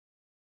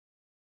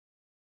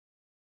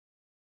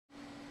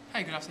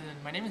Hi, good afternoon.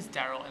 My name is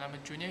Daryl and I'm a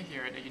junior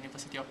here at the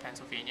University of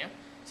Pennsylvania.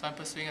 So I'm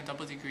pursuing a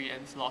double degree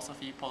in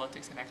philosophy,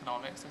 politics and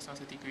economics as well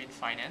as a degree in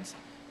finance.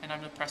 And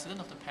I'm the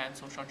president of the Penn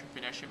Social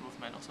Entrepreneurship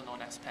Movement, also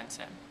known as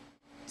PennSem.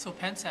 So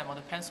PennSem, or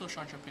the Penn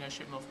Social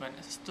Entrepreneurship Movement,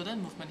 is a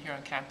student movement here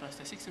on campus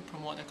that seeks to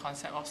promote the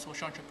concept of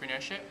social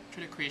entrepreneurship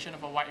through the creation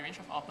of a wide range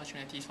of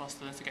opportunities for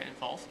students to get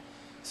involved.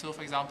 So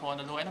for example, on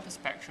the low end of the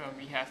spectrum,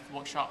 we have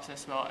workshops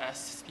as well as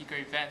speaker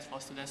events for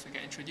students to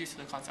get introduced to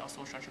the concept of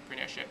social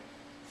entrepreneurship.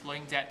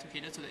 Following that, to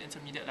cater to the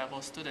intermediate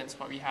level students,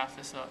 what we have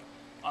is an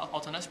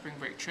alternate spring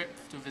break trip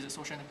to visit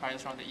social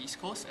enterprises around the East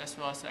Coast, as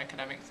well as an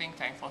academic think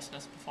tank for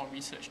students to perform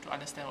research to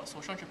understand what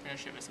social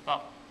entrepreneurship is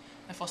about.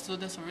 And for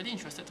students who are really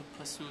interested to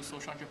pursue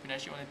social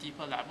entrepreneurship on a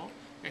deeper level,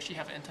 we actually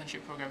have an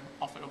internship program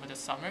offered over the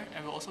summer,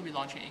 and we'll also be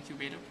launching an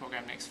incubator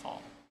program next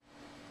fall.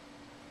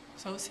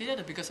 So I would say that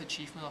the biggest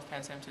achievement of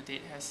PennSem to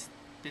date has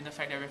been the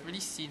fact that we've really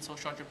seen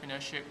social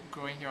entrepreneurship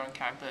growing here on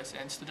campus,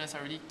 and students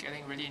are really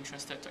getting really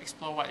interested to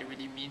explore what it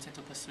really means and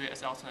to pursue it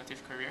as an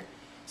alternative career.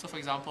 So for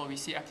example, we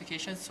see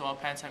applications to our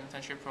PennSem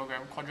internship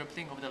program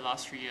quadrupling over the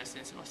last 3 years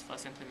since it was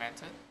first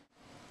implemented.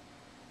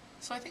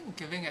 So I think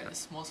giving at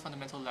its most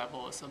fundamental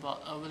level is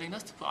about a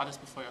willingness to put others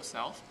before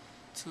yourself,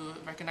 to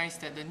recognize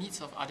that the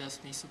needs of others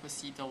may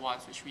supersede the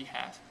ones which we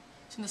have.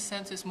 So in a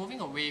sense, it's moving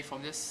away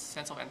from this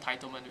sense of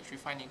entitlement which we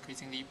find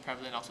increasingly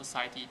prevalent in our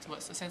society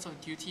towards a sense of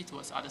duty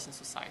towards others in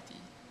society.